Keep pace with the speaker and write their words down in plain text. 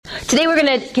Today we're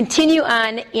going to continue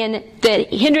on in the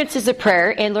hindrances of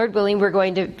prayer, and Lord willing, we're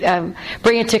going to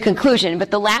bring it to conclusion.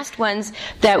 But the last ones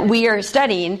that we are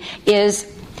studying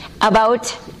is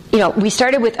about, we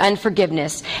started with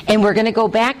unforgiveness, and we're going to go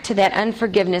back to that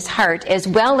unforgiveness heart, as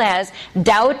well as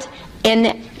doubt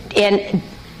and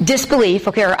disbelief,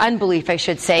 or unbelief, I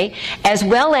should say, as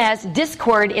well as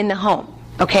discord in the home.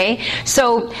 Okay?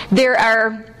 So there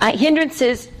are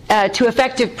hindrances to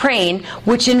effective praying,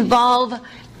 which involve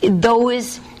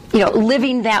those,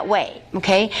 living that way,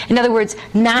 okay? In other words,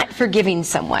 not forgiving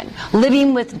someone,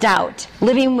 living with doubt,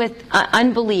 living with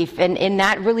unbelief, and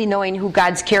not really knowing who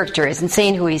God's character is and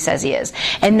saying who He says He is.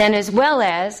 And then as well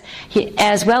as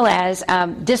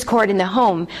discord in the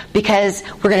home, because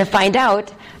we're going to find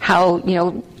out how,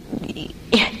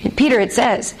 Peter, it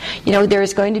says,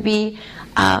 there's going to be,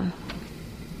 the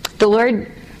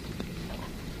Lord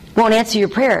won't answer your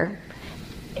prayer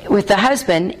with the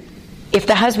husband if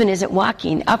the husband isn't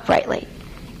walking uprightly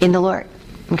in the Lord,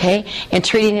 okay, and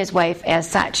treating his wife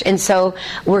as such. And so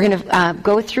we're going to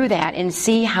go through that and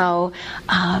see how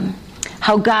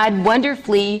God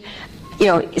wonderfully,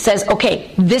 says,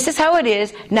 okay, this is how it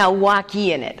is, now walk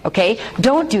ye in it, okay?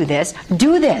 Don't do this,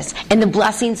 and the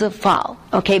blessings will fall,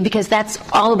 okay? Because that's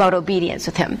all about obedience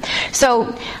with Him.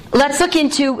 So let's look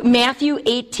into Matthew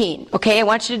 18, okay? I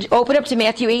want you to open up to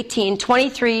Matthew 18,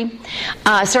 23,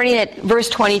 starting at verse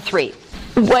 23.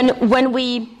 When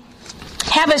we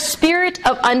have a spirit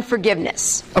of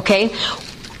unforgiveness, okay?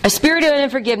 A spirit of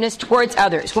unforgiveness towards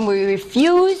others, when we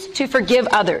refuse to forgive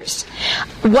others,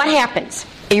 what happens?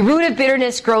 A root of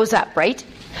bitterness grows up, right?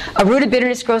 A root of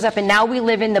bitterness grows up, and now we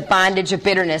live in the bondage of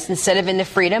bitterness instead of in the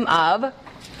freedom of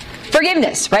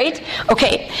forgiveness, right?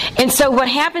 Okay, and so what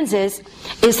happens is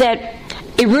that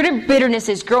a root of bitterness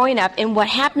is growing up, and what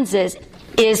happens is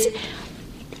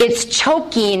it's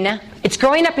choking, it's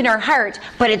growing up in our heart,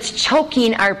 but it's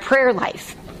choking our prayer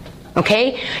life.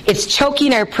 Okay? It's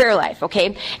choking our prayer life,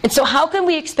 okay? And so how can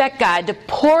we expect God to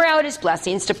pour out His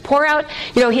blessings, to pour out,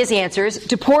 His answers,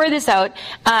 to pour this out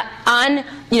on,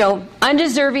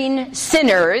 undeserving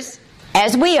sinners,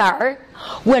 as we are,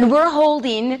 when we're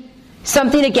holding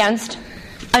something against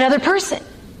another person?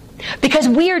 Because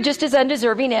we are just as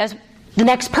undeserving as the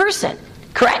next person,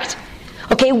 correct?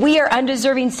 Okay, we are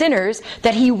undeserving sinners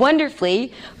that He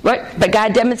wonderfully, but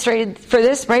God demonstrated for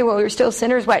this, right? While we were still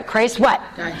sinners, Christ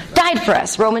died for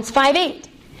us. Romans 5:8.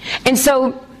 And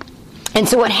so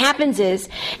what happens is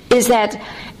that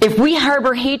if we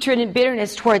harbor hatred and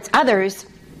bitterness towards others,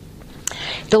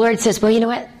 the Lord says, well, you know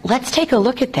what? Let's take a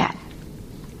look at that.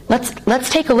 Let's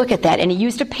take a look at that. And He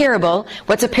used a parable.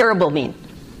 What's a parable mean?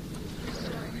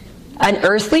 An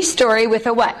earthly story with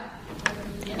a what?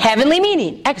 Heavenly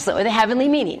meaning. Excellent. With a heavenly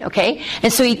meaning, okay?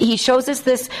 And so he shows us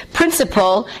this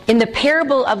principle in the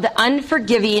parable of the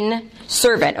unforgiving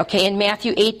servant, okay, in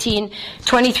Matthew 18,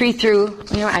 23 through,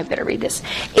 I better read this,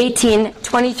 18,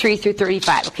 23 through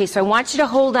 35. Okay, so I want you to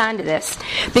hold on to this,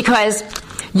 because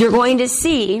you're going to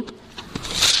see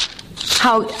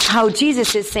how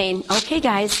Jesus is saying, okay,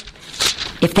 guys,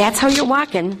 if that's how you're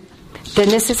walking, then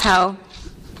this is how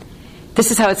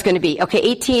it's going to be. Okay,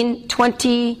 18,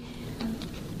 20...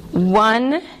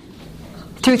 1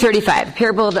 through 35,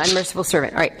 parable of the unmerciful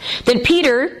servant. All right. Then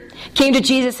Peter came to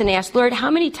Jesus and asked, Lord,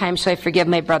 how many times shall I forgive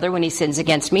my brother when he sins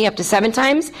against me? Up to 7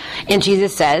 times? And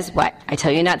Jesus says, what? I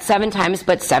tell you, not 7 times,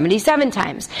 but 77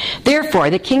 times.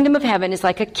 Therefore, the kingdom of heaven is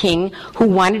like a king who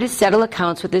wanted to settle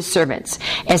accounts with his servants.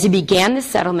 As he began the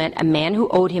settlement, a man who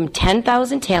owed him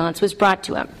 10,000 talents was brought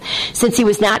to him. Since he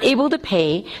was not able to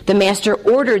pay, the master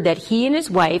ordered that he and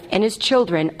his wife and his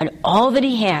children and all that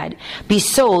he had be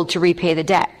sold to repay the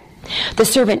debt. The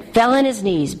servant fell on his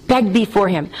knees, begged before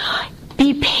him.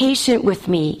 Be patient with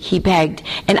me, he begged,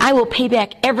 and I will pay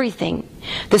back everything.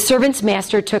 The servant's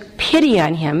master took pity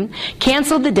on him,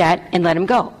 canceled the debt, and let him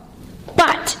go.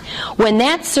 But when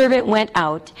that servant went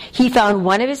out, he found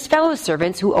one of his fellow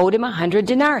servants who owed him 100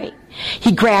 denarii.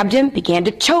 He grabbed him, began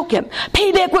to choke him.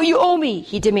 Pay back what you owe me,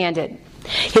 he demanded.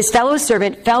 His fellow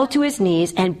servant fell to his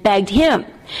knees and begged him,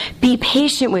 be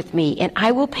patient with me, and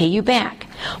I will pay you back.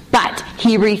 But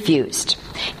he refused.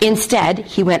 Instead,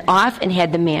 he went off and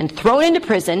had the man thrown into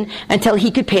prison until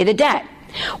he could pay the debt.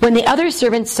 When the other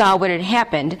servants saw what had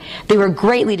happened, they were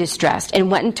greatly distressed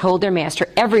and went and told their master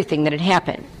everything that had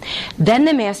happened. Then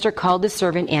the master called the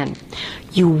servant in.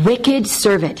 You wicked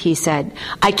servant, he said.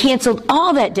 I canceled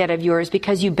all that debt of yours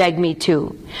because you begged me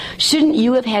to. Shouldn't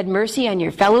you have had mercy on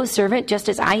your fellow servant just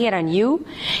as I had on you?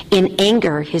 In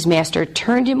anger, his master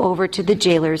turned him over to the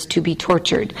jailers to be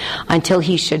tortured until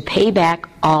he should pay back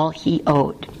all he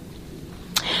owed.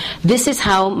 This is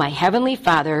how my heavenly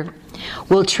Father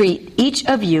will treat each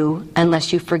of you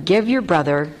unless you forgive your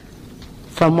brother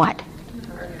from what?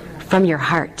 From your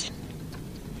heart.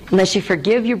 Unless you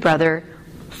forgive your brother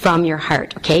from your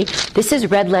heart, okay? This is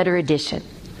red letter edition.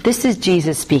 This is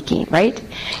Jesus speaking, right?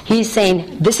 He's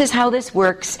saying, this is how this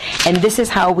works, and this is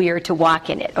how we are to walk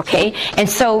in it, okay? And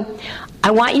so,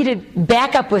 I want you to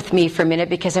back up with me for a minute,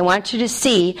 because I want you to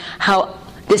see how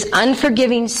this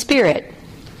unforgiving spirit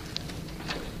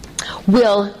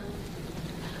will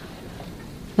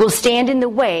stand in the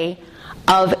way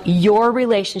of your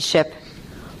relationship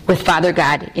with Father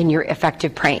God in your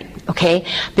effective praying, okay?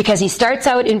 Because he starts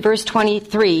out in verse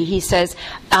 23, he says,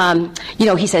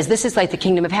 this is like the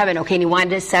kingdom of heaven, okay? And he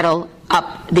wanted to settle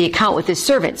up the account with his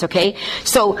servants, okay?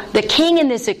 So the king in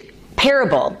this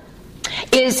parable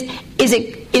is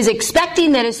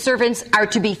expecting that his servants are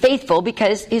to be faithful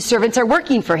because his servants are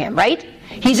working for him, right?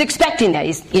 He's expecting that.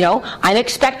 I'm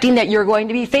expecting that you're going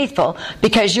to be faithful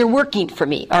because you're working for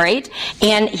me, all right?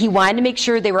 And he wanted to make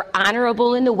sure they were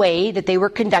honorable in the way that they were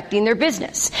conducting their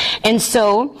business. And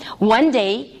so, one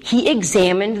day, he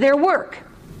examined their work,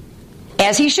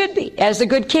 as he should be, as a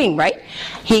good king, right?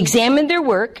 He examined their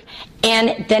work,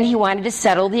 and then he wanted to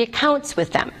settle the accounts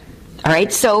with them, all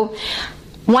right? So,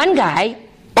 one guy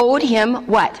owed him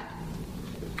what?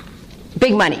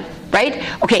 Big money. Right?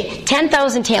 Okay,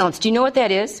 10,000 talents. Do you know what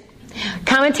that is?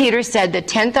 Commentators said that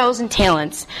 10,000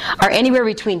 talents are anywhere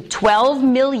between 12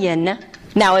 million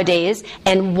nowadays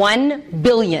and 1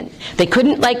 billion. They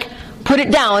couldn't, put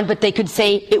it down, but they could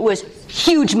say it was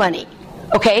huge money.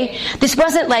 Okay? This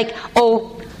wasn't like,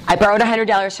 I borrowed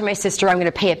 $100 from my sister, I'm going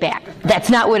to pay it back. That's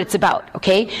not what it's about,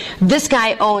 okay? This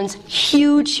guy owns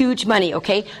huge, huge money,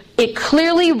 okay? It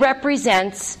clearly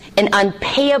represents an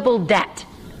unpayable debt.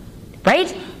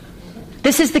 Right?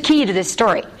 This is the key to this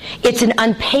story. It's an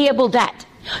unpayable debt.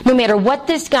 No matter what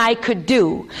this guy could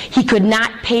do, he could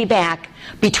not pay back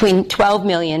between 12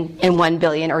 million and 1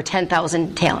 billion, or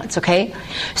 10,000 talents, okay?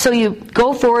 So you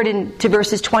go forward to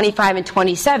verses 25 and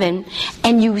 27,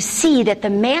 and you see that the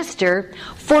master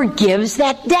forgives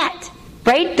that debt,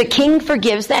 right? The king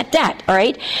forgives that debt, all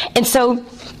right? And so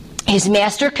his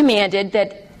master commanded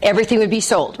that everything would be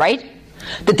sold, right?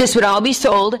 That this would all be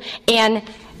sold, and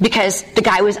because the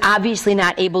guy was obviously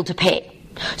not able to pay.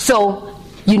 So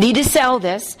you need to sell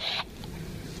this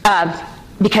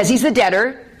because he's the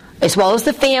debtor, as well as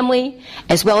the family,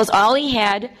 as well as all he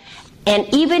had.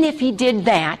 And even if he did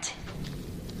that,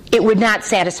 it would not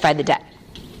satisfy the debt,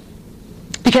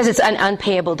 because it's an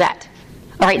unpayable debt.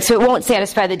 All right, so it won't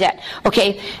satisfy the debt.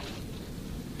 Okay,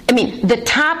 I mean, the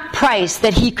top price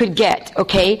that he could get,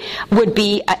 okay, would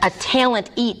be a talent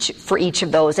each for each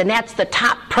of those. And that's the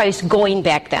top price going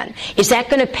back then. Is that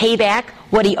going to pay back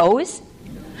what he owes?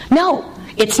 No,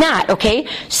 it's not, okay?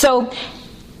 So,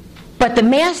 but the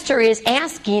master is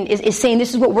asking, is saying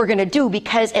this is what we're going to do,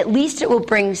 because at least it will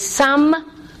bring some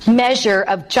measure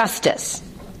of justice.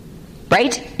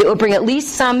 Right? It will bring at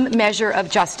least some measure of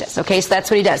justice. Okay, so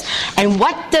that's what he does. And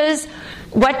what does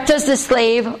the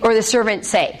slave or the servant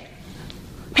say?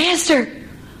 Master,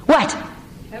 what?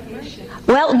 Have mercy.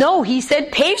 Well, no, he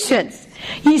said patience.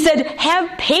 He said,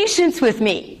 have patience with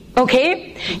me.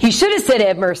 Okay? He should have said,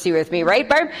 have mercy with me, right,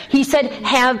 Barb? He said,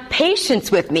 have patience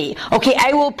with me. Okay,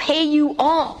 I will pay you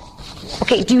all.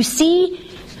 Okay, do you see?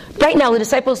 Right now, the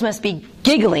disciples must be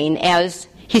giggling as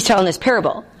he's telling this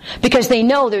parable, because they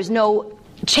know there's no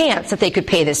chance that they could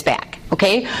pay this back.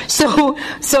 Okay? So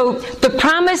the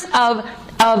promise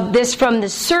of this from the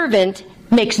servant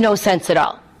makes no sense at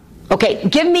all. Okay,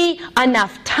 give me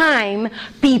enough time,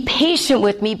 be patient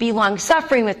with me, be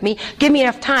long-suffering with me, give me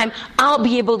enough time, I'll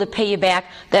be able to pay you back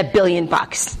that $1 billion.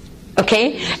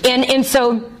 Okay? And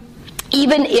so,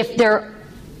 even if there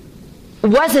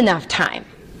was enough time,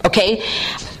 okay,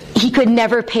 he could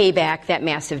never pay back that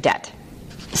massive debt.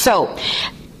 So,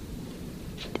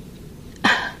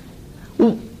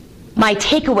 my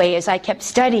takeaway as I kept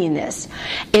studying this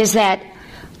is that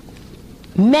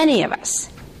many of us,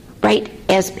 right,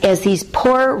 as these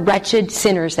poor, wretched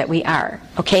sinners that we are,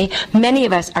 okay, many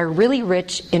of us are really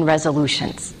rich in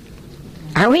resolutions.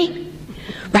 Aren't we?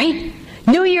 Right?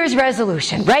 New Year's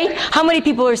resolution, right? How many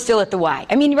people are still at the Y?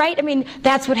 I mean, right? I mean,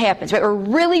 that's what happens, right? We're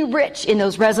really rich in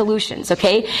those resolutions,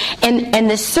 okay? And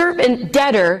the servant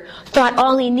debtor thought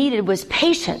all he needed was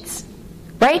patience,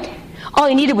 right? All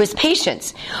he needed was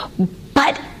patience.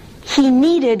 But he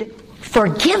needed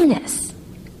forgiveness.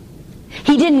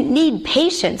 He didn't need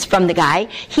patience from the guy.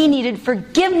 He needed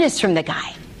forgiveness from the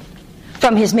guy,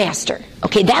 from his master.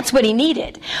 Okay, that's what he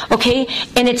needed. Okay,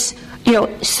 and it's,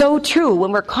 so true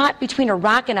when we're caught between a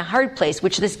rock and a hard place,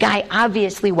 which this guy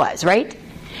obviously was, right?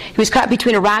 He was caught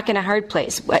between a rock and a hard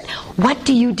place. What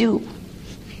do you do?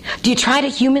 Do you try to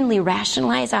humanly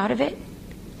rationalize out of it?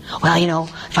 Well,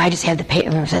 if I just have the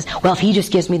paper, says, well, if he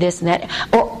just gives me this and that.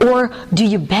 Or do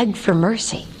you beg for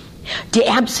mercy? Do you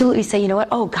absolutely say, you know what?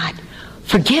 Oh, God,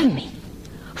 forgive me.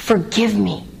 Forgive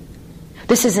me.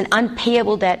 This is an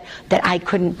unpayable debt that I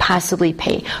couldn't possibly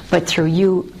pay. But through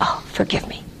you, forgive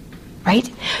me. Right?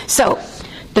 So,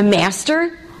 the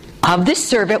master of the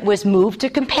servant was moved to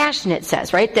compassion, it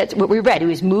says, right? That's what we read. He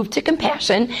was moved to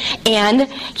compassion, and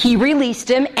he released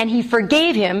him, and he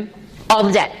forgave him all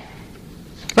the debt.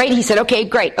 Right? He said, okay,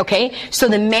 great, okay. So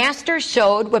the master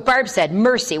showed what Barb said,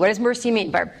 mercy. What does mercy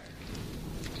mean, Barb?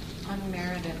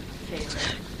 Unmerited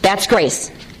favor. That's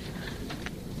grace.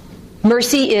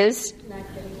 Mercy is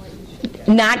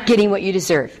not getting what you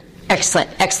deserve. Excellent,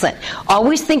 excellent.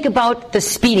 Always think about the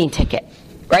speeding ticket,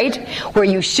 right? Where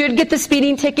you should get the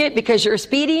speeding ticket because you're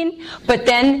speeding, but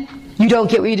then you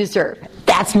don't get what you deserve.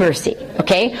 That's mercy,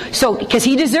 okay? So, because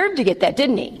he deserved to get that,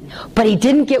 didn't he? But he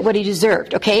didn't get what he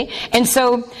deserved, okay? And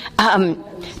so,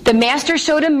 the master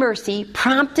showed him mercy,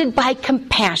 prompted by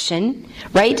compassion,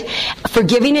 right?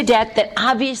 Forgiving a debt that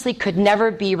obviously could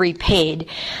never be repaid,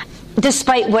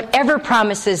 despite whatever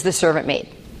promises the servant made.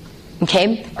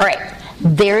 Okay? All right.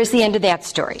 There's the end of that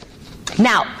story.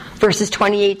 Now, verses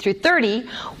 28 through 30,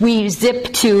 we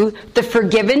zip to the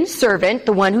forgiven servant,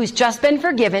 the one who's just been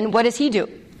forgiven. What does he do?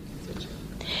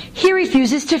 He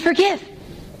refuses to forgive.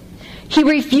 He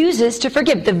refuses to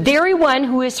forgive. The very one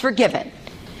who is forgiven,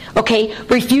 okay,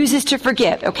 refuses to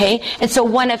forgive, okay? And so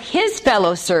one of his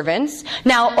fellow servants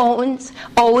now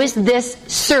owes this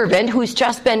servant who's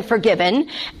just been forgiven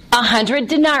 100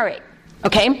 denarii,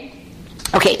 okay?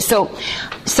 Okay, so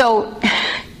don't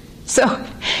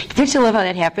you love how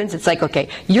that happens? It's like, okay,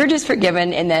 you're just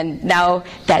forgiven, and then now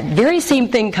that very same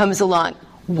thing comes along.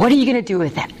 What are you going to do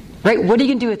with that? Right? What are you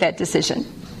going to do with that decision?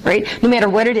 Right? No matter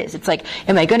what it is. It's like,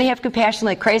 am I going to have compassion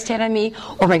like Christ had on me,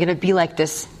 or am I going to be like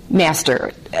this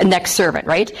master, next servant,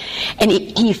 right? And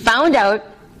he found out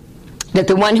that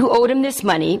the one who owed him this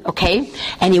money, okay,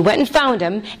 and he went and found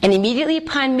him, and immediately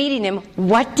upon meeting him,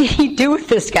 what did he do with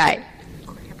this guy?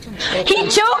 He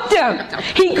choked him.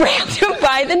 He grabbed him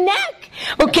by the neck,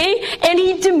 okay, and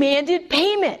he demanded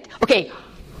payment. Okay,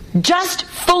 just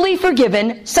fully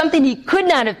forgiven, something he could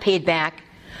not have paid back.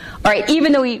 All right,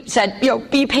 even though he said,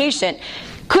 be patient,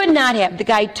 could not have. The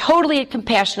guy totally had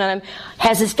compassion on him,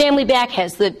 has his family back,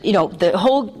 has the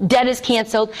whole debt is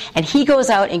canceled, and he goes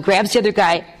out and grabs the other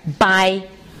guy by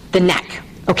the neck.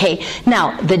 Okay,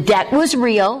 now the debt was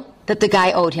real that the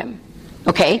guy owed him.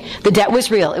 Okay, the debt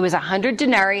was real. It was 100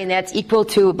 denarii, and that's equal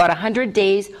to about 100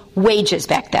 days' wages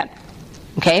back then.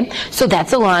 Okay, so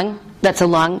that's a long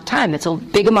time. It's a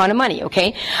big amount of money.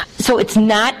 Okay, so it's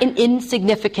not an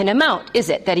insignificant amount, is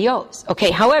it, that he owes? Okay,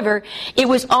 however, it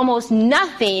was almost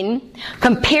nothing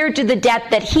compared to the debt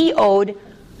that he owed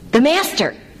the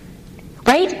master.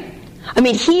 Right? I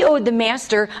mean, he owed the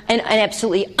master an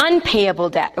absolutely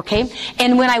unpayable debt. Okay,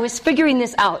 and when I was figuring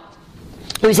this out,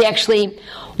 it was actually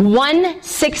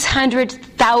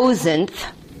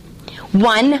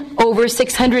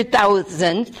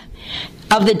 1/600,000th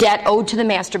of the debt owed to the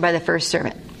master by the first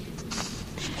servant.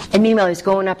 And meanwhile, he's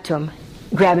going up to him,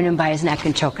 grabbing him by his neck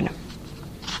and choking him.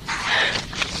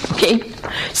 Okay?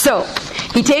 So,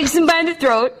 he takes him by the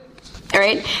throat, all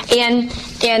right? And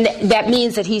that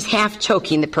means that he's half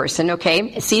choking the person,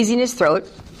 okay? Seizing his throat.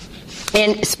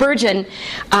 And Spurgeon,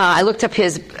 I looked up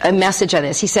his message on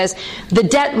this. He says, the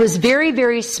debt was very,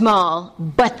 very small,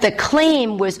 but the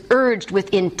claim was urged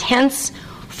with intense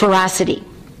ferocity.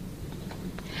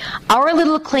 Our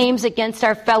little claims against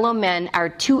our fellow men are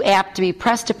too apt to be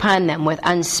pressed upon them with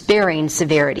unsparing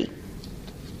severity.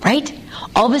 Right?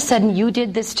 All of a sudden, you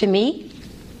did this to me,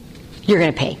 you're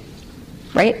going to pay.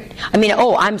 Right? I mean,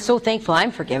 I'm so thankful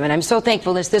I'm forgiven. I'm so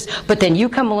thankful this. But then you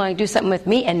come along and do something with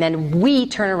me, and then we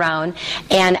turn around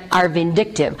and are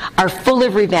vindictive, are full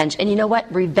of revenge. And you know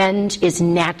what? Revenge is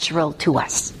natural to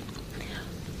us.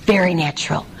 Very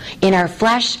natural. In our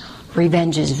flesh,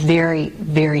 revenge is very,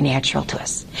 very natural to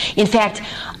us. In fact,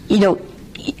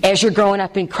 as you're growing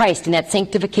up in Christ, in that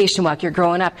sanctification walk, you're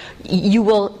growing up, you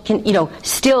will,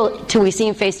 still, till we see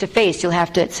him face to face, you'll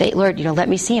have to say, Lord, let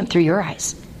me see him through your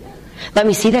eyes. Let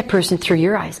me see that person through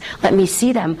your eyes. Let me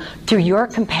see them through your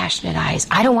compassionate eyes.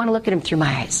 I don't want to look at them through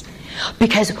my eyes.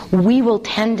 Because we will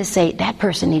tend to say, that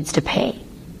person needs to pay.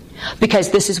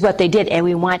 Because this is what they did, and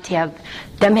we want to have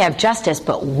them have justice,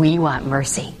 but we want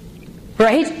mercy.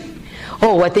 Right?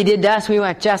 What they did to us, we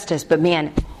want justice, but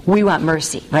man, we want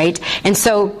mercy, right? And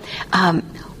so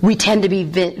we tend to be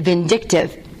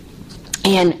vindictive,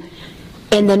 and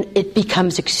then it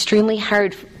becomes extremely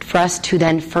hard for us to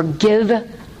then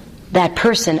forgive that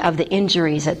person of the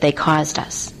injuries that they caused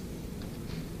us.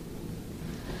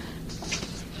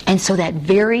 And so that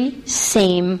very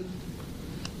same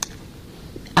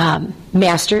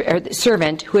master or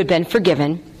servant who had been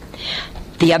forgiven,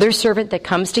 the other servant that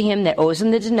comes to him that owes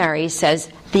him the denarii says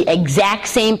the exact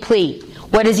same plea.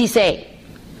 What does he say?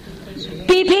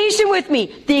 Be patient with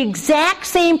me. The exact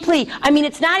same plea. I mean,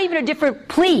 it's not even a different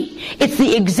plea. It's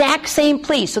the exact same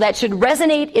plea. So that should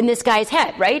resonate in this guy's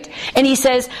head, right? And he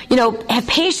says, have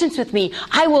patience with me.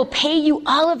 I will pay you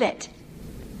all of it.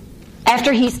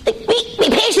 After he's like, be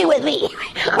patient with me,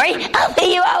 right? I'll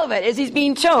pay you all of it as he's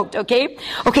being choked, okay?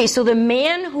 Okay, so the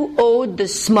man who owed the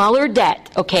smaller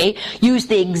debt, okay, used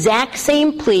the exact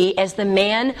same plea as the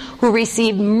man who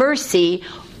received mercy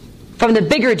from the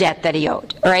bigger debt that he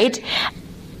owed, all right?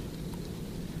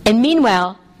 And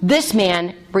meanwhile, this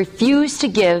man refused to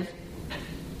give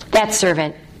that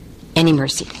servant any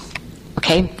mercy,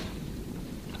 okay?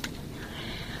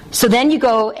 So then you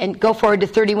go forward to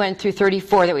 31 through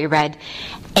 34 that we read,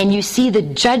 and you see the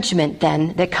judgment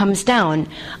then that comes down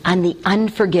on the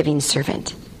unforgiving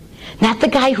servant. Not the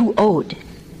guy who owed,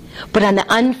 but on the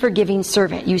unforgiving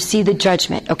servant. You see the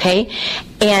judgment, okay?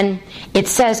 And it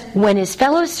says, when his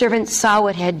fellow servants saw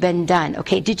what had been done,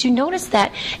 okay, did you notice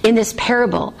that in this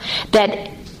parable,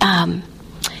 that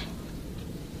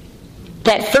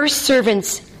that first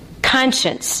servant's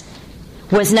conscience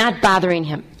was not bothering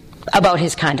him about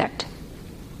his conduct?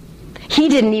 He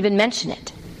didn't even mention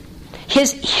it.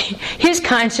 His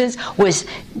conscience was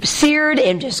seared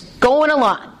and just going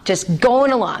along,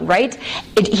 right?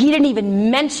 He didn't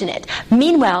even mention it.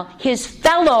 Meanwhile, his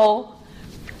fellow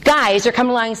guys are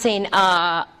coming along and saying,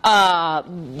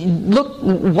 look,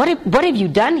 what have you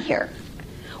done here?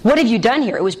 What have you done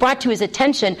here? It was brought to his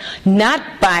attention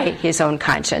not by his own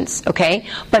conscience, okay,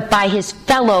 but by his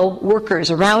fellow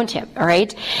workers around him, all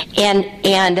right?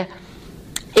 And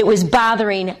it was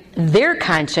bothering their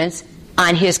conscience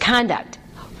on his conduct.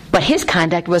 But his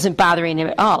conduct wasn't bothering him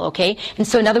at all, okay? And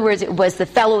so in other words, it was the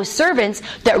fellow servants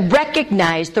that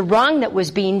recognized the wrong that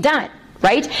was being done,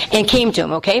 right? And came to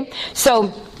him, okay?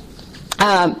 So,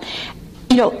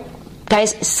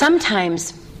 guys,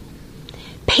 sometimes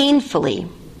painfully,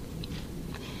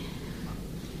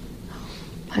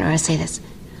 I don't know how to say this,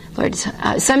 Lord,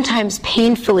 sometimes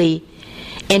painfully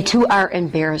and to our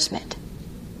embarrassment,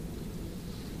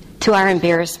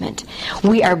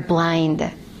 we are blind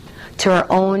to our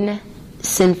own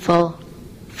sinful,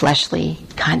 fleshly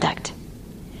conduct.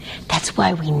 That's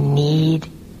why we need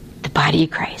the body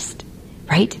of Christ,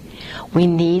 right? We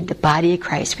need the body of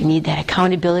Christ. We need that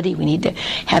accountability. We need to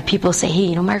have people say,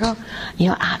 hey, Margot,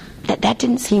 that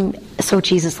didn't seem so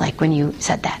Jesus-like when you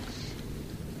said that,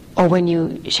 or when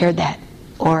you shared that,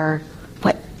 or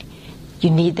what.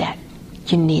 You need that.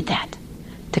 You need that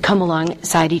to come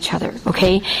alongside each other,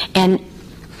 okay? And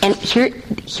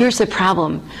here's the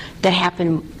problem that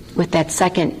happened with that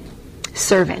second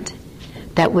servant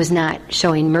that was not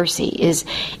showing mercy, is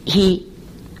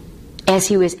as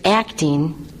he was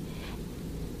acting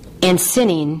and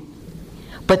sinning,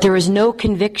 but there was no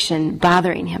conviction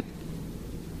bothering him.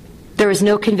 There was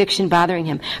no conviction bothering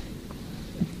him.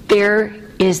 There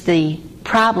is the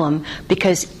problem,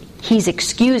 because he's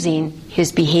excusing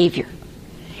his behavior.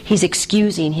 He's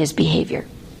excusing his behavior.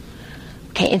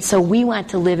 Okay, and so we want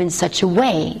to live in such a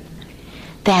way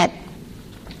that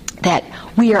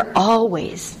we are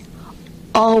always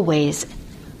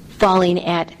falling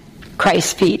at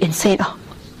Christ's feet and saying,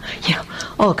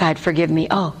 oh God, forgive me.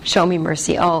 Oh, show me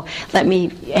mercy. Oh, let me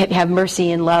have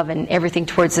mercy and love and everything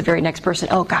towards the very next person.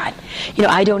 Oh God,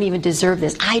 I don't even deserve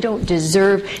this. I don't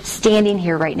deserve standing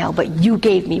here right now, but you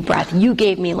gave me breath. You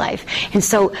gave me life.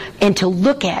 And to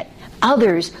look at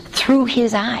others through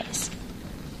his eyes.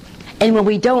 And when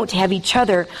we don't, have each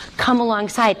other come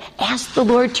alongside, ask the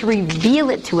Lord to reveal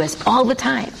it to us all the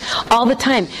time.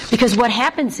 Because what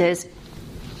happens is,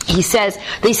 they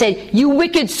said, you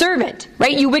wicked servant,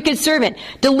 right? You wicked servant,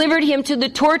 delivered him to the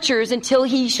torturers until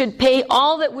he should pay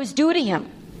all that was due to him.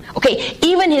 Okay,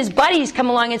 even his buddies come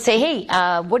along and say, hey,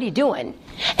 what are you doing?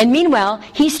 And meanwhile,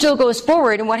 he still goes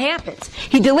forward, and what happens?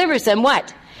 He delivers them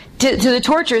what? To the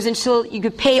torturers until you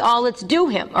could pay all that's due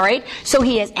him, all right? So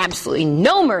he has absolutely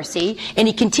no mercy, and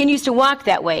he continues to walk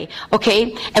that way,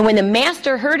 okay? And when the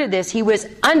master heard of this, he was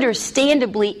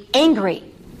understandably angry,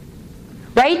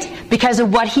 right? Because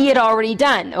of what he had already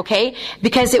done, okay?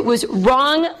 Because it was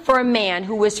wrong for a man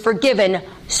who was forgiven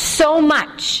so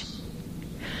much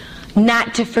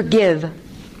not to forgive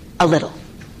a little.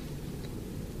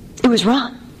 It was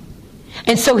wrong.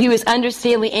 And so he was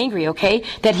understandably angry, okay,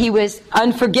 that he was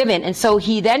unforgiven. And so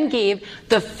he then gave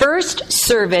the first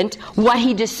servant what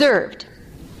he deserved,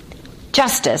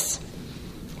 justice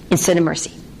instead of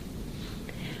mercy.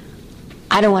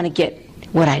 I don't want to get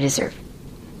what I deserve,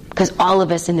 because all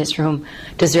of us in this room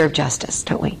deserve justice,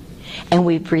 don't we? And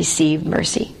we've received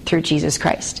mercy through Jesus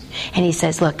Christ. And he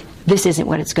says, look, this isn't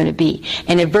what it's going to be.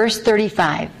 And in verse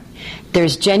 35,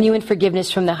 there's genuine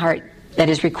forgiveness from the heart that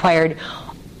is required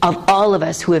of all of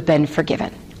us who have been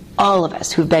forgiven. All of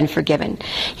us who've been forgiven.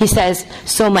 He says,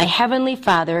 so my heavenly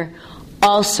Father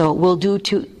also will do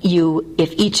to you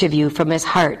if each of you from his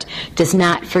heart does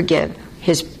not forgive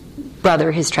his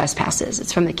brother his trespasses.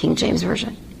 It's from the King James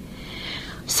Version.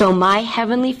 So my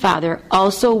heavenly Father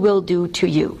also will do to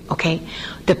you. Okay?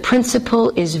 The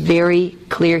principle is very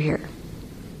clear here.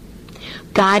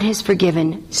 God has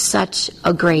forgiven such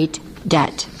a great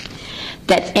debt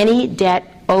that any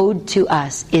debt owed to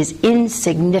us is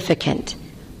insignificant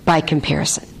by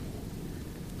comparison.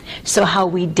 So how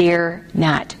we dare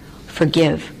not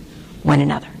forgive one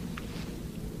another.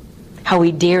 How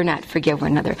we dare not forgive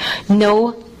one another.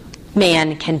 No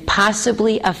man can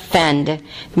possibly offend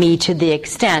me to the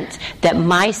extent that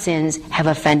my sins have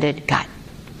offended God.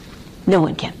 No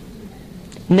one can.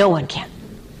 No one can.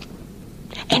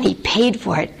 And he paid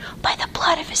for it by the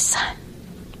blood of his Son.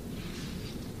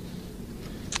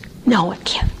 No one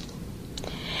can.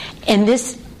 And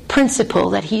this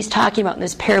principle that he's talking about in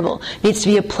this parable needs to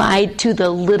be applied to the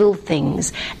little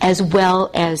things as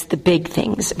well as the big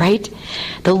things, right?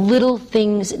 The little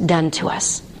things done to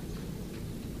us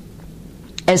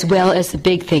as well as the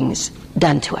big things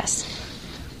done to us.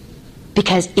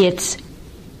 Because it's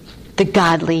the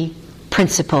godly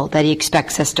principle that he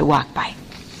expects us to walk by.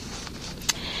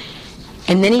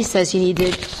 And then he says you need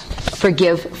to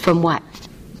forgive from what?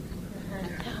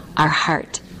 Our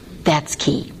heart. That's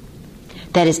key.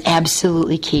 That is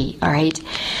absolutely key, all right?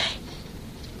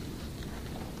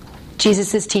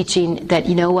 Jesus is teaching that,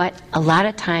 you know what? A lot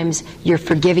of times you're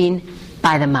forgiving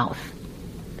by the mouth.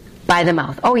 By the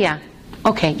mouth. Oh, yeah.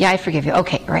 Okay, yeah, I forgive you.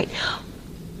 Okay, right.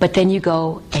 But then you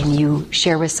go and you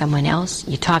share with someone else.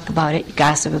 You talk about it. You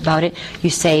gossip about it.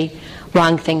 You say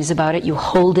wrong things about it. You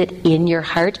hold it in your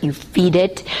heart. You feed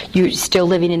it. You're still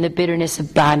living in the bitterness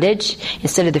of bondage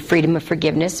instead of the freedom of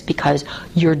forgiveness, because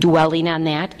you're dwelling on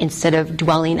that instead of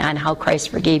dwelling on how Christ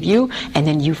forgave you, and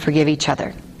then you forgive each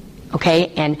other.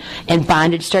 Okay? And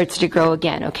bondage starts to grow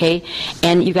again. Okay?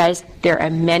 And you guys, there are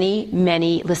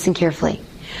many, listen carefully.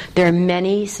 There are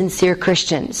many sincere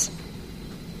Christians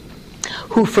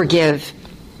who forgive,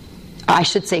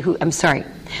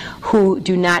 who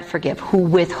do not forgive, who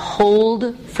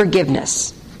withhold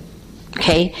forgiveness,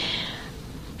 okay,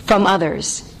 from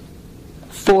others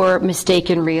for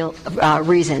mistaken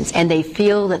reasons, and they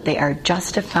feel that they are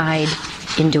justified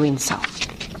in doing so.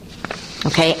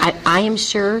 Okay, I am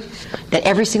sure that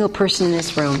every single person in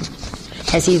this room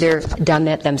has either done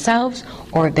that themselves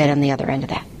or been on the other end of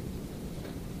that.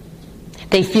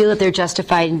 They feel that they're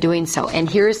justified in doing so. And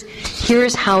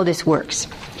here's how this works.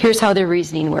 Here's how their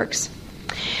reasoning works.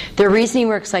 Their reasoning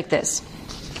works like this.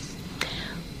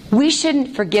 We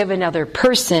shouldn't forgive another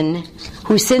person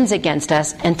who sins against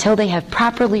us until they have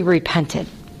properly repented.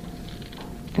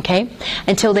 Okay?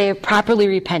 Until they have properly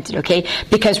repented, okay?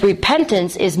 Because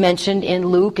repentance is mentioned in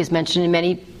Luke, is mentioned in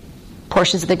many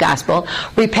portions of the gospel.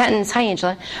 Repentance, hi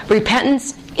Angela.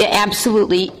 Repentance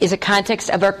absolutely is a context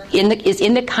of in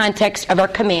the context of our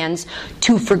commands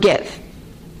to forgive.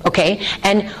 Okay?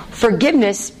 And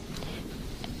forgiveness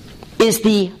is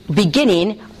the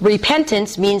beginning.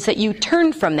 Repentance means that you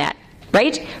turn from that,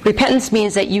 right? Repentance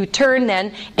means that you turn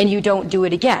then and you don't do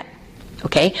it again.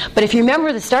 Okay? But if you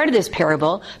remember the start of this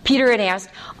parable, Peter had asked,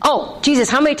 "Oh, Jesus,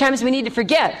 how many times do we need to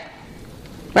forgive?"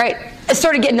 Right? It's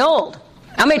sort of getting old.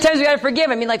 How many times do we got to forgive?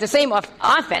 I mean, like the same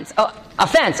offense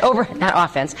over and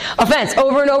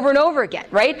over and over again,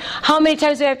 right? How many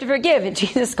times do we have to forgive? And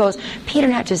Jesus goes, Peter,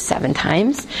 not just 7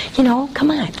 times.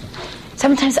 Come on.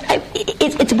 7 times,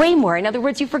 it's way more. In other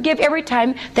words, you forgive every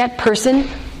time that person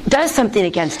does something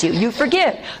against you. You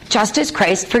forgive, just as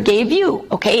Christ forgave you,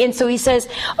 okay? And so he says,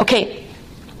 okay,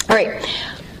 all right,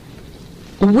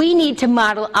 we need to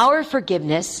model our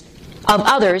forgiveness of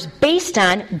others based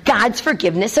on God's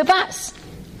forgiveness of us.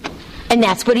 And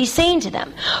that's what he's saying to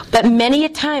them. But many a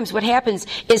times what happens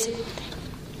is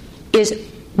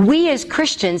we as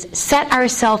Christians set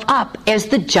ourselves up as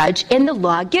the judge and the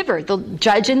lawgiver. The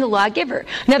judge and the lawgiver.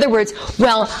 In other words,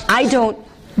 well, I don't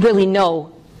really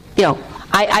know,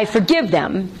 I forgive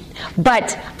them,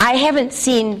 but I haven't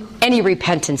seen any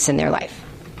repentance in their life.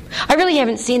 I really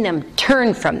haven't seen them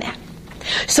turn from that.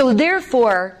 So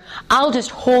therefore, I'll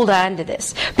just hold on to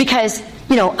this because,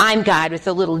 I'm God with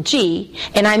a little g,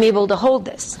 and I'm able to hold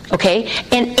this, okay?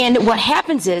 And what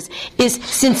happens is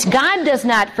since God does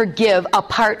not forgive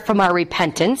apart from our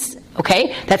repentance,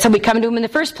 okay? That's how we come to Him in the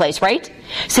first place, right?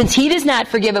 Since He does not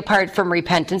forgive apart from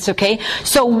repentance, okay?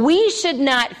 So we should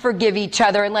not forgive each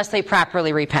other unless they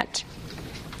properly repent.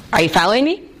 Are you following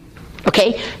me?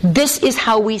 Okay? This is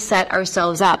how we set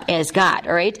ourselves up as God,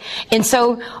 all right? And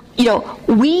so,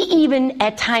 we even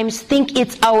at times think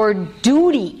it's our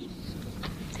duty.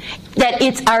 That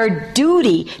it's our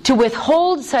duty to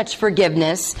withhold such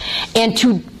forgiveness and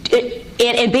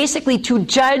and basically to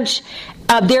judge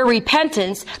their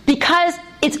repentance because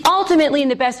it's ultimately in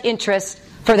the best interest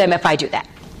for them if I do that.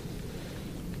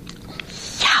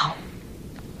 Yeah.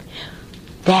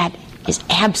 That is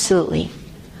absolutely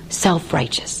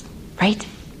self-righteous, right?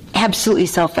 Absolutely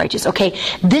self-righteous. Okay,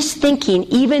 this thinking,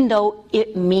 even though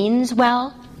it means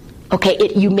well,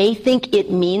 okay, you may think it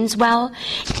means well,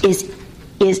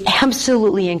 is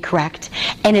absolutely incorrect,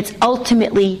 and it's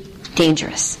ultimately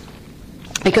dangerous.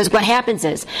 Because what happens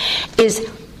is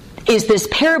this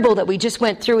parable that we just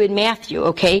went through in Matthew,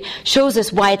 okay, shows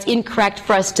us why it's incorrect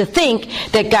for us to think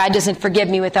that God doesn't forgive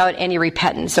me without any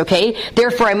repentance, okay?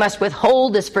 Therefore, I must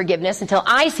withhold this forgiveness until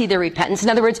I see the repentance. In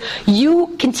other words,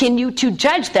 you continue to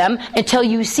judge them until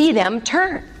you see them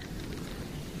turn.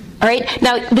 All right?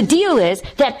 Now, the deal is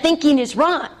that thinking is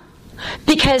wrong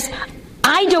because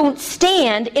I don't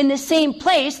stand in the same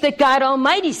place that God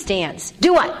Almighty stands,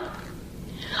 do I?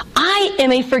 I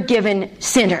am a forgiven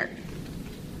sinner.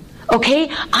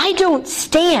 Okay? I don't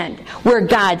stand where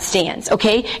God stands,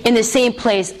 okay? In the same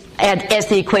place as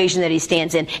the equation that He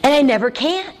stands in. And I never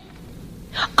can.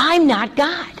 I'm not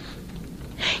God.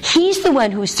 He's the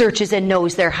one who searches and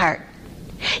knows their heart.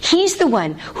 He's the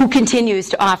one who continues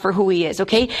to offer who He is,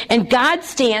 okay? And God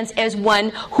stands as one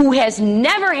who has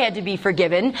never had to be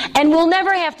forgiven and will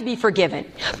never have to be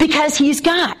forgiven because He's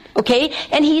God, okay?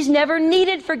 And He's never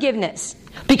needed forgiveness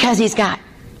because He's God.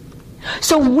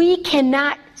 So we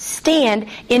cannot stand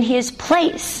in His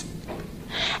place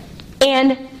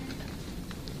and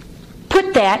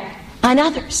put that on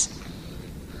others.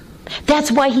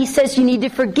 That's why He says you need to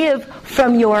forgive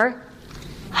from your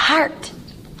heart.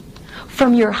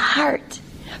 From your heart.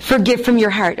 Forgive from your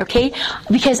heart, okay?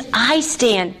 Because I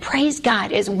stand, praise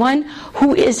God, as one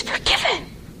who is forgiven.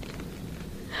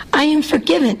 I am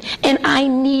forgiven, and I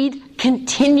need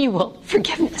continual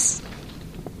forgiveness.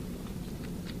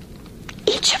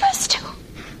 Each of us do.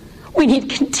 We need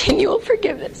continual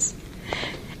forgiveness.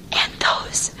 And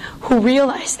those who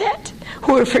realize that,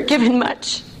 who are forgiven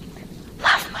much,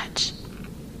 love much.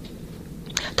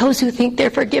 Those who think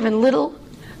they're forgiven little,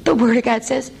 the Word of God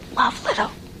says, love little.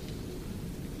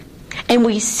 And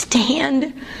we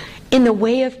stand in the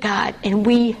way of God and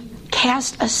we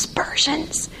cast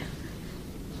aspersions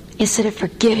instead of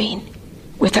forgiving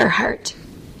with our heart.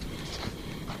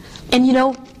 And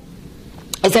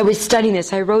as I was studying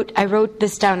this, I wrote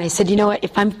this down. I said, you know what,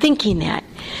 if I'm thinking that,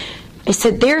 I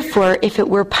said, therefore, if it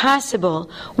were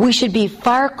possible, we should be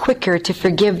far quicker to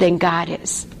forgive than God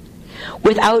is,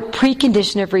 without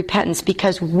precondition of repentance,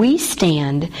 because we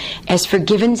stand as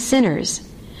forgiven sinners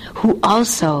who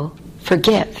also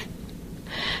forgive.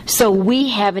 So we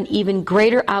have an even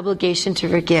greater obligation to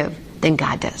forgive than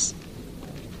God does.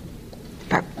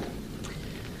 Barb.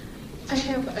 I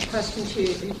have a question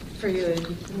for you,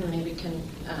 and maybe can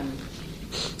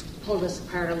pull this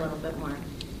apart a little bit more.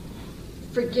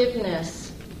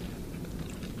 Forgiveness,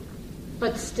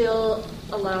 but still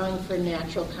allowing for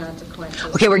natural consequences.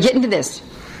 Okay, we're getting to this.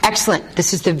 Excellent.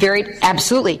 This is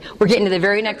absolutely. We're getting to the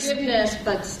very next. Forgiveness,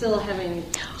 but still having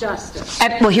justice.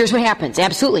 Well, here's what happens.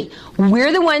 Absolutely.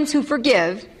 We're the ones who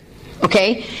forgive,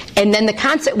 okay? And then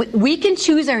we can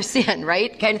choose our sin,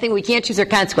 right? Kind of thing. We can't choose our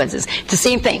consequences. It's the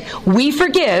same thing. We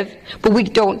forgive, but we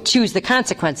don't choose the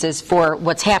consequences for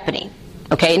what's happening.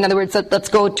 Okay? In other words, let's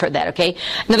go toward that, okay?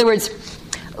 In other words,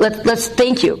 let's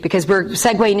thank you, because we're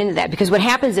segueing into that. Because what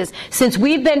happens is, since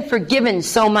we've been forgiven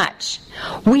so much,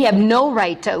 we have no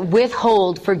right to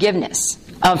withhold forgiveness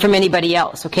from anybody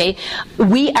else, okay?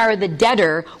 We are the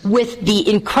debtor with the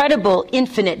incredible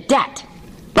infinite debt,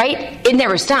 right? It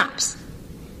never stops.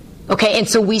 Okay, and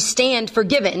so we stand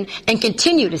forgiven and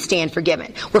continue to stand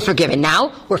forgiven. We're forgiven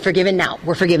now, we're forgiven now,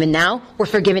 we're forgiven now, we're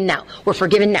forgiven now, we're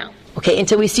forgiven now. Okay,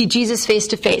 until we see Jesus face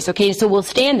to face. Okay, so we'll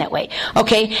stand that way.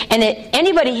 Okay, and if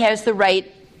anybody has the right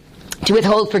to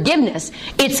withhold forgiveness,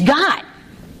 it's God.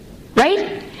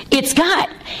 Right? It's God.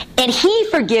 And He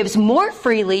forgives more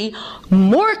freely,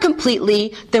 more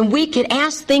completely than we could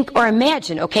ask, think, or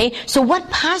imagine, okay? So what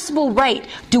possible right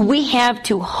do we have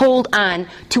to hold on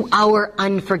to our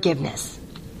unforgiveness?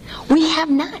 We have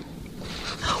none.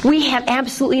 We have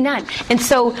absolutely none. And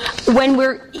so when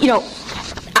we're,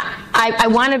 I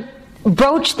want to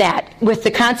broach that with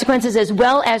the consequences as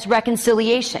well as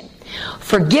reconciliation.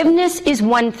 Forgiveness is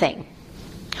one thing.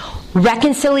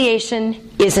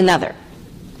 Reconciliation is another.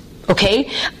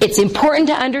 Okay? It's important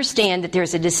to understand that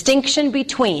there's a distinction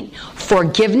between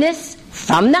forgiveness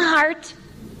from the heart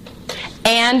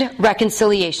and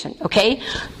reconciliation. Okay?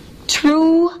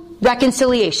 True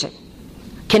reconciliation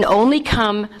can only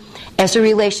come as a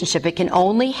relationship. It can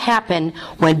only happen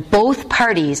when both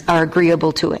parties are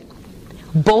agreeable to it.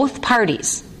 Both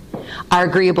parties are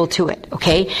agreeable to it.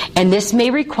 Okay? And this may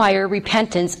require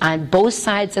repentance on both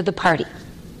sides of the party.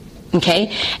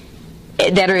 Okay?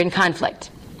 That are in conflict.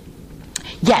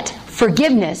 Yet,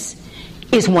 forgiveness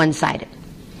is one-sided.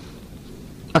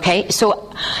 Okay?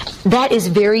 So, that is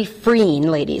very freeing,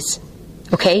 ladies.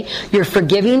 Okay? You're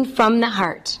forgiving from the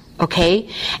heart. Okay?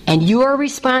 And you are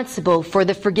responsible for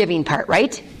the forgiving part,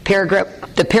 right?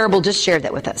 The parable just shared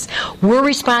that with us. We're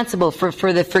responsible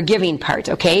for the forgiving part,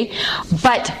 okay?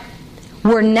 But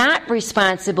we're not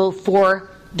responsible for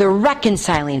the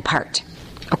reconciling part.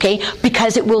 Okay?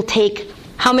 Because it will take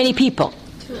how many people?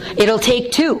 It'll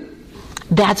take two.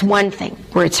 That's one thing,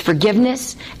 where it's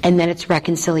forgiveness and then it's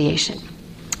reconciliation.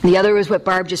 The other is what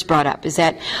Barb just brought up, is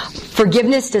that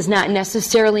forgiveness does not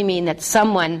necessarily mean that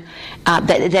someone, that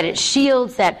it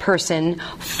shields that person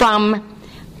from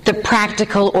the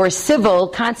practical or civil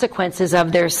consequences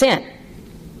of their sin.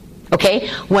 Okay?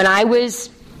 When I was,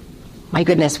 my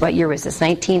goodness, what year was this?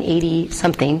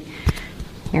 1980-something.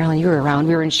 Marilyn, you were around.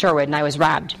 We were in Shorewood, and I was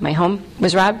robbed. My home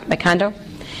was robbed, my condo.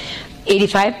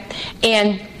 85.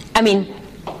 And,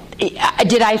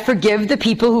 did I forgive the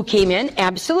people who came in?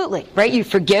 Absolutely. Right? You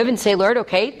forgive and say, Lord,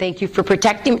 okay, thank you for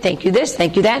protecting me. Thank you this,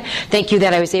 thank you that. Thank you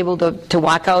that I was able to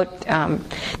walk out.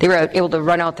 They were able to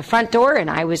run out the front door,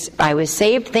 and I was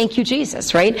saved. Thank you,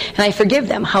 Jesus. Right? And I forgive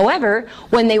them. However,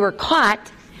 when they were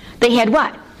caught, they had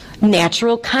what?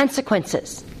 Natural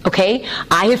consequences. Okay?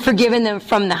 I have forgiven them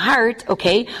from the heart,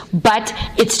 okay? But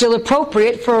it's still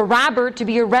appropriate for a robber to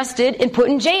be arrested and put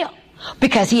in jail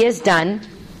because he has done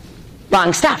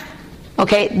wrong stuff.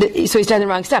 Okay? So he's done the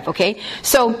wrong stuff, okay?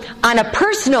 So on a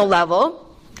personal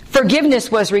level,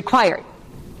 forgiveness was required.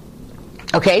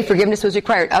 Okay? Forgiveness was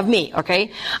required of me,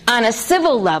 okay? On a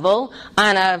civil level,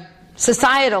 on a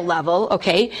societal level,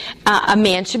 okay, a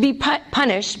man should be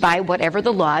punished by whatever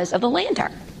the laws of the land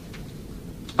are.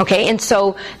 Okay, and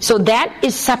so that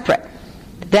is separate.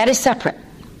 That is separate.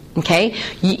 Okay,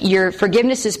 your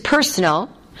forgiveness is personal,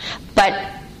 but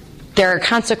there are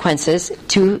consequences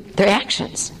to their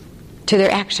actions.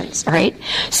 All right.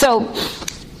 So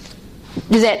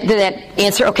does that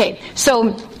answer? Okay.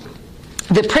 So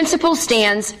the principle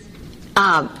stands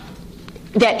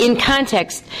that in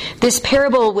context, this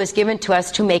parable was given to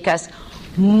us to make us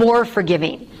more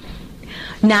forgiving,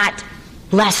 not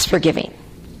less forgiving.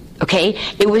 Okay?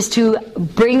 It was to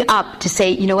bring up, to say,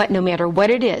 you know what, no matter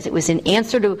what it is, it was in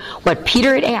answer to what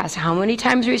Peter had asked, how many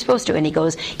times are we supposed to? And he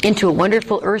goes into a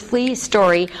wonderful earthly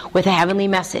story with a heavenly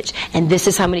message. And this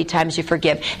is how many times you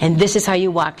forgive. And this is how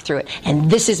you walk through it. And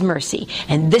this is mercy.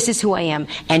 And this is who I am.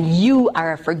 And you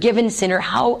are a forgiven sinner.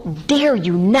 How dare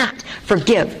you not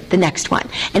forgive the next one?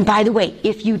 And by the way,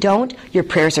 if you don't, your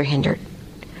prayers are hindered.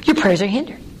 Your prayers are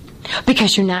hindered.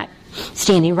 Because you're not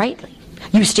standing rightly.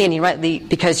 You standing rightly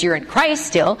because you're in Christ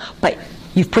still, but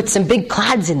you've put some big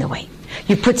clods in the way.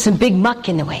 You've put some big muck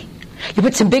in the way. You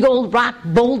put some big old rock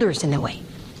boulders in the way.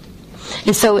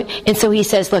 And so he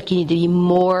says, look, you need to be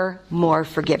more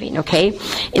forgiving, okay?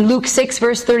 In Luke 6,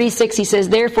 verse 36, he says,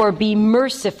 therefore be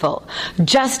merciful,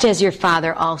 just as your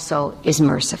Father also is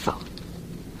merciful.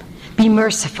 Be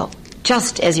merciful,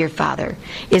 just as your Father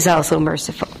is also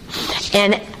merciful.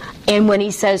 And when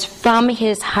he says from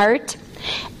his heart,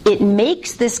 it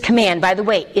makes this command. By the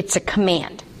way, it's a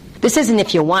command. This isn't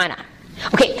if you wanna.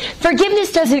 Okay,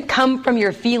 forgiveness doesn't come from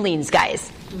your feelings,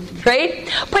 guys. Right?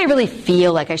 But I really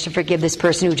feel like I should forgive this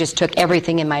person who just took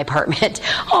everything in my apartment.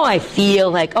 Oh, I feel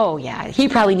like, oh yeah, he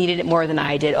probably needed it more than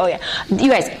I did. Oh yeah.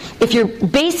 You guys, if you're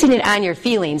basing it on your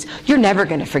feelings, you're never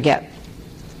going to forgive.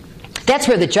 That's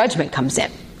where the judgment comes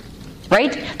in.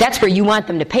 Right? That's where you want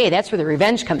them to pay. That's where the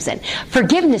revenge comes in.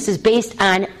 Forgiveness is based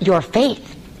on your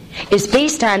faith. It's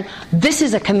based on, this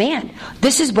is a command.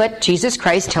 This is what Jesus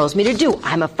Christ tells me to do.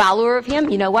 I'm a follower of Him.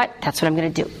 You know what? That's what I'm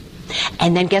going to do.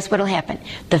 And then guess what will happen?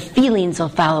 The feelings will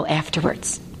follow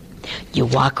afterwards. You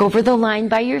walk over the line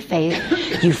by your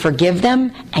faith, you forgive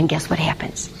them, and guess what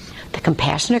happens? The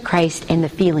compassion of Christ and the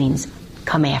feelings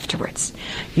come afterwards.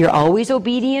 You're always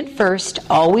obedient first,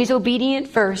 always obedient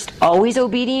first, always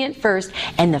obedient first,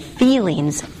 and the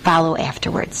feelings follow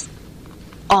afterwards.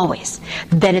 Always.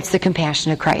 Then it's the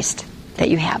compassion of Christ that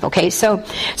you have, okay? So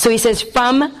he says,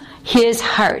 from his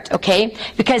heart, okay?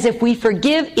 Because if we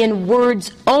forgive in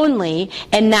words only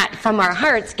and not from our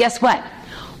hearts, guess what?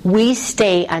 We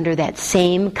stay under that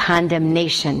same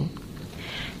condemnation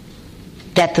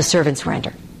that the servants were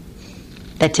under,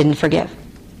 that didn't forgive.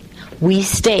 We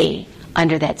stay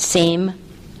under that same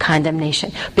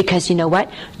condemnation. Because you know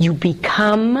what? You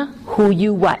become who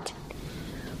you what?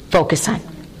 Focus on.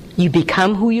 You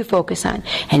become who you focus on.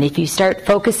 And if you start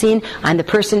focusing on the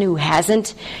person who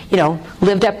hasn't,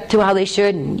 lived up to how they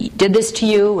should and did this to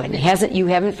you and you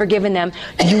haven't forgiven them,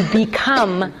 you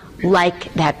become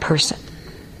like that person.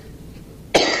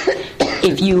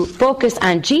 If you focus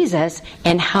on Jesus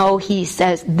and how he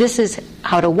says, this is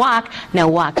how to walk, now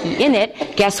walk ye in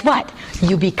it, guess what?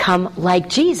 You become like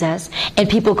Jesus, and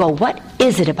people go, what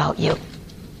is it about you?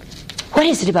 What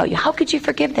is it about you? How could you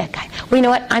forgive that guy? Well, you know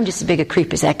what? I'm just as big a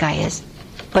creep as that guy is,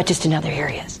 but just in other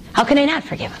areas. How can I not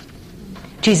forgive him?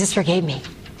 Jesus forgave me.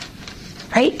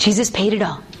 Right? Jesus paid it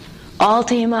all. All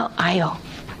to him I owe.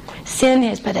 Sin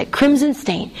has been that crimson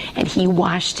stain, and he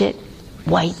washed it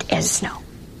white as snow.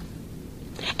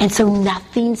 And so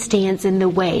nothing stands in the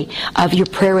way of your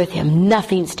prayer with him.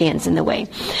 Nothing stands in the way.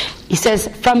 He says,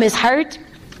 from his heart,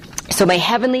 so my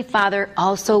heavenly Father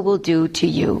also will do to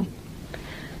you.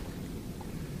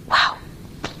 Wow.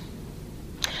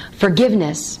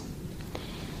 Forgiveness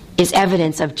is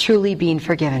evidence of truly being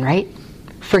forgiven, right?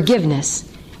 Forgiveness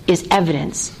is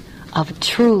evidence of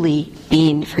truly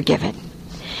being forgiven.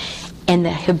 And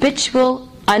the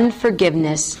habitual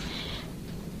unforgiveness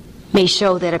may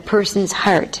show that a person's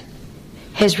heart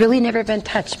has really never been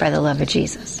touched by the love of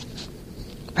Jesus.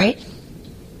 Right?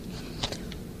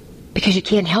 Because you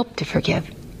can't help to forgive.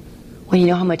 When you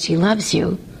know how much he loves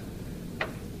you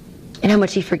and how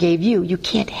much he forgave you, you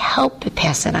can't help but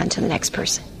pass it on to the next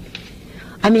person.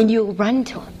 I mean, you'll run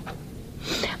to him.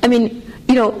 I mean,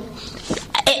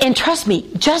 and trust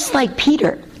me, just like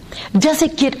Peter, does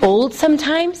it get old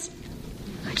sometimes?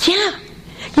 Yeah.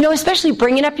 Especially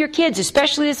bringing up your kids,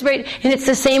 especially this rate, and it's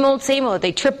the same old.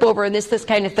 They trip over and this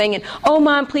kind of thing, and, oh,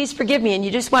 Mom, please forgive me, and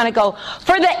you just want to go,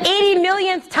 for the 80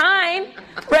 millionth time,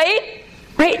 right?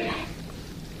 Right?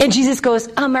 And Jesus goes,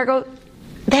 oh, Margot,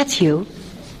 that's you.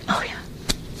 Oh, yeah.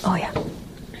 Oh, yeah.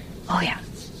 Oh, yeah.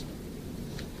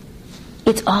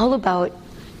 It's all about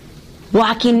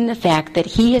walking in the fact that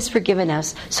he has forgiven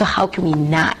us, so how can we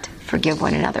not forgive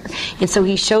one another? And so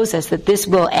he shows us that this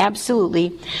will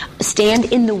absolutely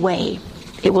stand in the way.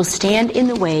 It will stand in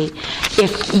the way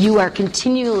if you are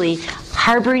continually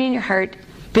harboring in your heart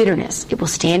bitterness. It will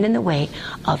stand in the way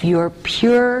of your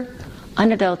pure,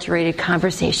 unadulterated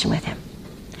conversation with him,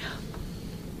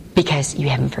 because you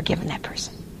haven't forgiven that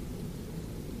person.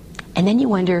 And then you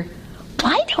wonder,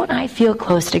 why don't I feel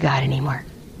close to God anymore?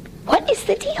 What is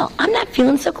the deal? I'm not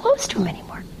feeling so close to him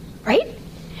anymore, right?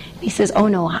 He says, oh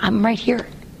no, I'm right here.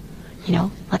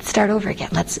 Let's start over again.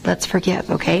 Let's forgive,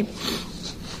 okay?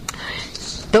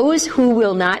 Those who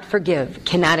will not forgive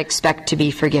cannot expect to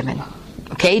be forgiven.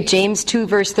 Okay? James 2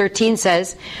 verse 13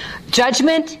 says,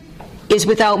 judgment is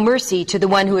without mercy to the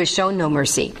one who has shown no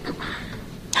mercy.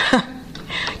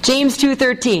 James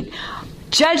 2:13.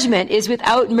 Judgment is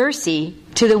without mercy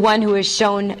to the one who has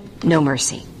shown no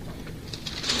mercy.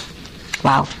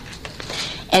 Wow.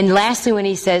 And lastly, when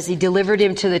he says he delivered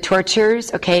him to the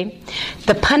torturers, okay,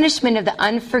 the punishment of the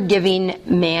unforgiving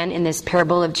man in this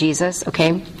parable of Jesus,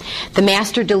 okay, the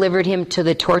master delivered him to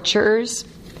the torturers.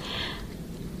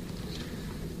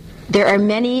 There are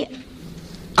many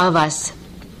of us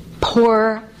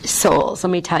poor souls,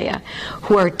 let me tell you,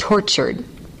 who are tortured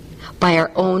by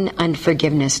our own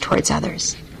unforgiveness towards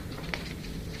others.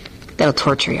 That'll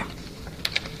torture you.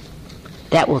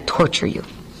 That will torture you.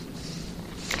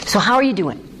 So how are you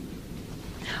doing?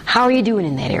 How are you doing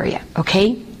in that area?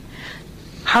 Okay?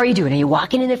 How are you doing? Are you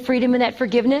walking in the freedom of that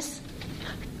forgiveness?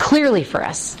 Clearly for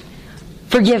us.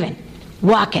 Forgiven.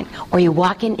 Walking. Or are you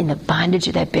walking in the bondage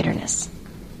of that bitterness?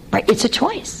 Right? It's a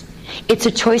choice. It's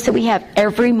a choice that we have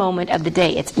every moment of the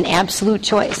day. It's an absolute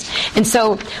choice. And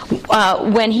so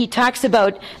when he talks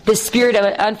about the spirit of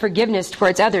unforgiveness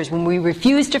towards others, when we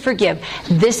refuse to forgive,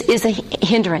 this is a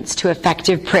hindrance to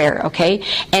effective prayer, okay?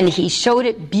 And he showed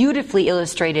it beautifully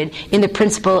illustrated in the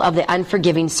principle of the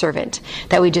unforgiving servant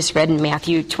that we just read in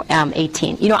Matthew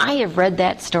 18. I have read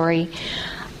that story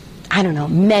I don't know,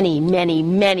 many, many,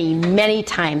 many, many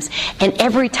times. And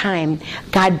every time,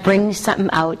 God brings something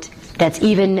out that's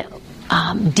even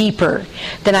deeper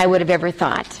than I would have ever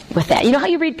thought with that. You know how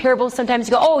you read parables sometimes?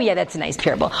 You go, oh yeah, that's a nice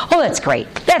parable. Oh, that's great.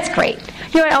 That's great.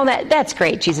 You know, oh, that's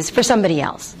great, Jesus, for somebody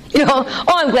else. You know,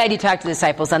 oh, I'm glad you talked to the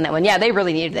disciples on that one. Yeah, they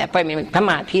really needed that. But I mean, come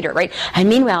on, Peter, right? And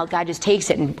meanwhile, God just takes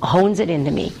it and hones it into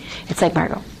me. It's like,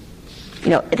 Margot,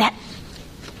 you know,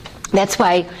 that's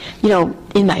why, you know,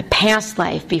 in my past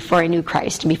life, before I knew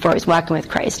Christ and before I was walking with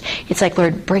Christ, it's like,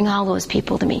 Lord, bring all those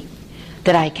people to me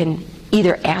that I can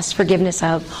either ask forgiveness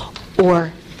of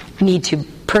or need to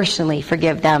personally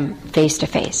forgive them face to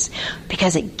face,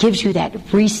 because it gives you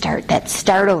that restart, that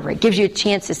start over. It gives you a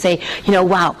chance to say, you know,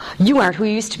 wow, you aren't who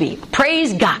you used to be.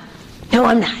 Praise God. No,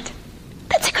 I'm not.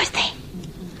 That's a good thing.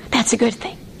 That's a good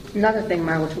thing. Another thing,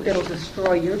 Marla, it'll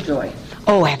destroy your joy.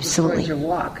 Oh, absolutely. Destroy your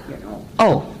walk, you know.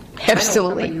 Oh,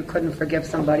 absolutely. I know you couldn't forgive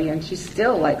somebody, and she's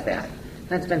still like that.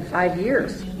 That's been 5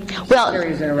 years. Well,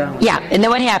 around. yeah, and then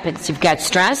what happens? You've got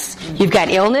stress, you've got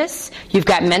illness, you've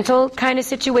got mental kind of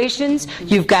situations,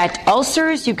 you've got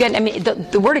ulcers, you've got, I mean,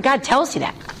 the Word of God tells you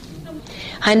that.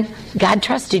 And God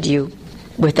trusted you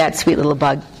with that sweet little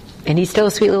bug. And he's still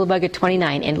a sweet little bug at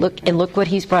 29, and look what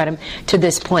he's brought him to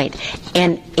this point.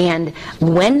 And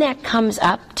when that comes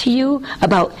up to you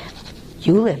about,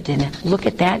 you lived in it, look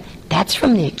at that, that's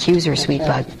from the accuser, sweet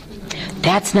bug.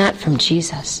 That's not from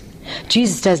Jesus.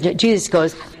 Jesus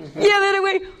goes, yeah, that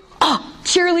away. Oh,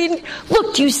 cheerleading.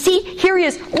 Look, do you see? Here he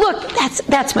is. Look,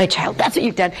 that's my child. That's what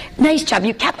you've done. Nice job.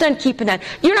 You kept on keeping on.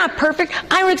 You're not perfect.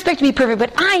 I don't expect to be perfect,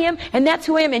 but I am, and that's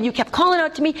who I am. And you kept calling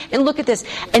out to me, and look at this.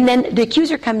 And then the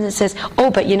accuser comes and says,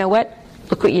 oh, but you know what?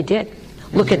 Look what you did.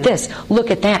 Look at this. Look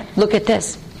at that. Look at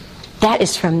this. That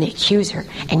is from the accuser.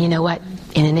 And you know what?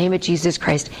 In the name of Jesus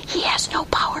Christ, he has no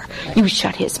power. You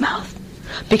shut his mouth,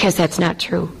 because that's not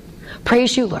true.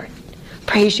 Praise you, Lord.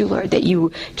 Praise you, Lord, that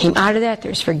you came out of that.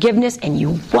 There's forgiveness, and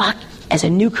you walk as a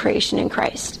new creation in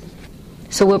Christ.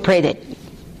 So we'll pray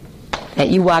that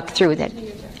you walk through that.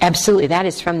 Absolutely, that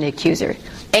is from the accuser.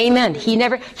 Amen.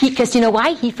 Because you know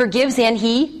why? He forgives and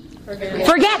he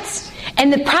forgets.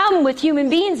 And the problem with human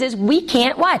beings is we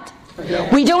can't what?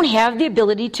 We don't have the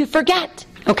ability to forget.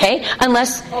 Okay?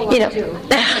 Unless, you know.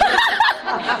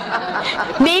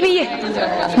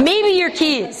 maybe your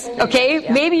keys, okay?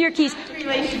 Maybe your keys.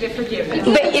 Relationship forgiveness.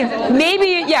 But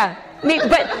maybe, yeah.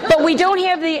 But we don't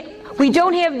have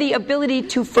the ability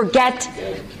to forget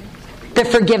the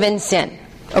forgiven sin,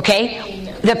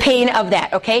 okay? The pain of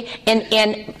that, okay?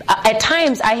 And at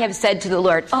times I have said to the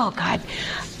Lord, oh God,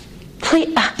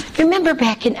 please, remember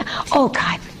back in, oh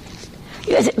God,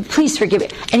 please forgive me.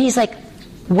 And he's like,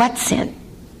 what sin?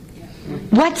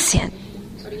 What sin?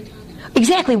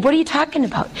 Exactly. What are you talking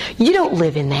about? You don't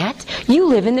live in that. You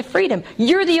live in the freedom.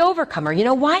 You're the overcomer. You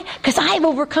know why? Because I've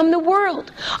overcome the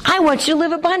world. I want you to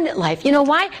live abundant life. You know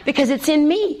why? Because it's in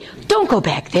me. Don't go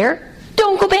back there.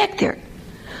 Don't go back there.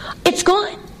 It's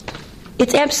gone.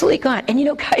 It's absolutely gone. And you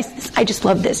know, guys, I just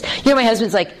love this. You know, my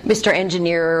husband's like Mr.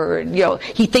 Engineer, or, you know,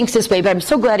 he thinks this way, but I'm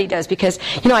so glad he does, because,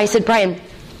 you know, I said, Brian,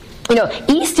 you know,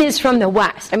 east is from the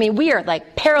west. I mean, we are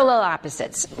like parallel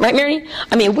opposites. Right, Mary?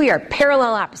 I mean, we are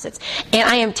parallel opposites. And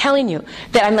I am telling you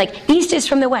that I'm like, east is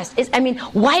from the west.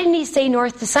 Why didn't he say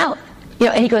north to south? You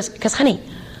know, and he goes, because, honey,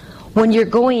 when you're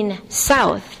going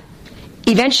south,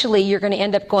 eventually you're going to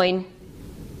end up going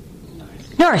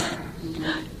north.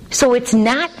 So it's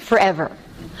not forever.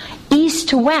 East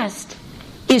to west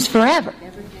is forever.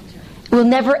 It will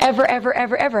never, ever, ever,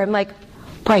 ever, ever. I'm like,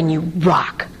 Brian, you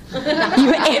rock.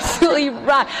 You absolutely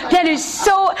rock. That is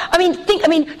so,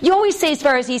 you always say as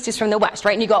far as east is from the west,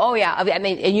 right? And you go, oh yeah,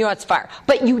 and you know it's far.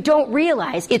 But you don't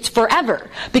realize it's forever.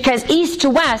 Because east to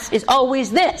west is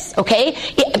always this, okay?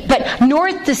 But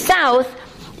north to south,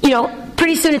 you know,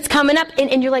 pretty soon it's coming up,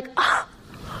 and you're like, oh,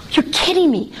 you're kidding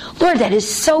me. Lord, that is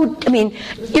so,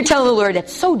 you're telling the Lord,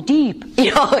 that's so deep,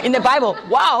 you know, in the Bible.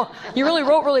 Wow, you really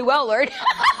wrote really well, Lord.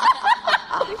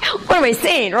 What am I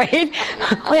saying, right?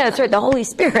 Oh yeah, that's right, the Holy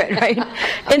Spirit, right?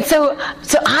 And so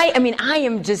I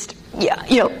am just, yeah,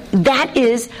 you know, that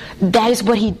is that's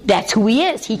who he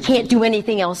is. He can't do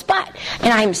anything else but.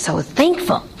 And I'm so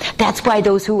thankful. That's why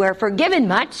those who are forgiven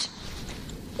much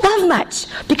love much,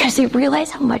 because they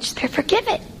realize how much they're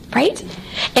forgiven, right?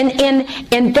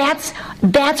 And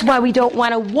that's why we don't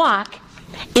want to walk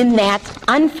in that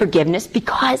unforgiveness,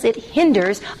 because it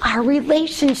hinders our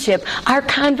relationship, our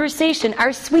conversation,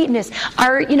 our sweetness,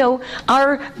 our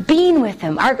being with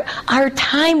him, our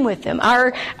time with him,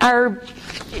 our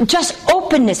just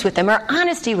openness with him, our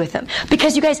honesty with him.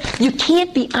 Because you guys, you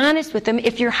can't be honest with him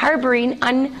if you're harboring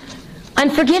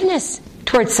unforgiveness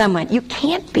towards someone. You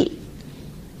can't be.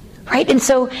 right? And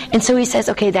so he says,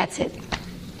 okay, that's it.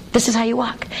 This is how you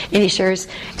walk. And he shares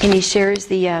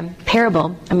the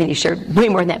parable. I mean, he shared way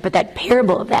more than that, but that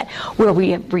parable of that, where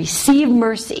we have received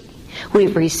mercy.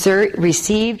 We've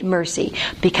received mercy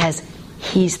because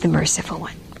he's the merciful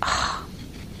one. Oh,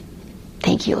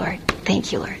 thank you, Lord.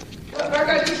 Thank you, Lord.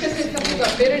 Margo, I think this is something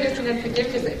about bitterness and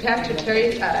unforgiveness. Pastor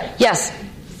Terry Yes.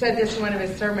 said this in one of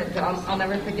his sermons. I'll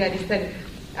never forget. He said,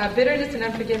 bitterness and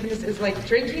unforgiveness is like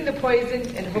drinking the poison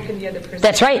and hoping the other person.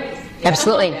 That's right.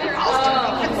 Absolutely.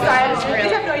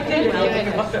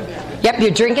 Yep,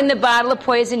 you're drinking the bottle of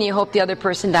poison, you hope the other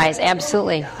person dies.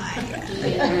 Absolutely.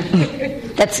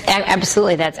 That's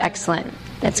excellent.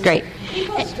 That's great.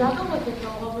 People struggle with it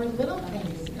though over little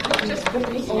things, not just the big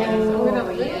things, over the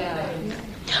little things.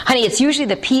 Honey, it's usually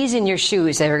the peas in your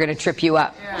shoes that are going to trip you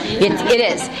up. It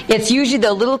is. It's usually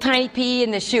the little tiny pea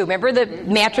in the shoe. Remember the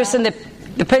mattress and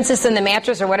the princess and the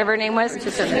mattress, or whatever her name was,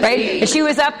 right? And she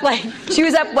was up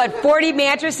 40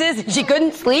 mattresses, and she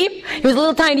couldn't sleep. It was a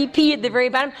little tiny pea at the very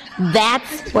bottom.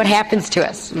 That's what happens to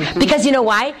us. Because you know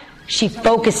why? She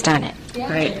focused on it.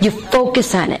 Right. You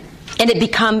focus on it, and it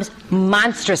becomes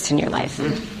monstrous in your life.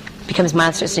 It becomes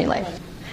monstrous in your life.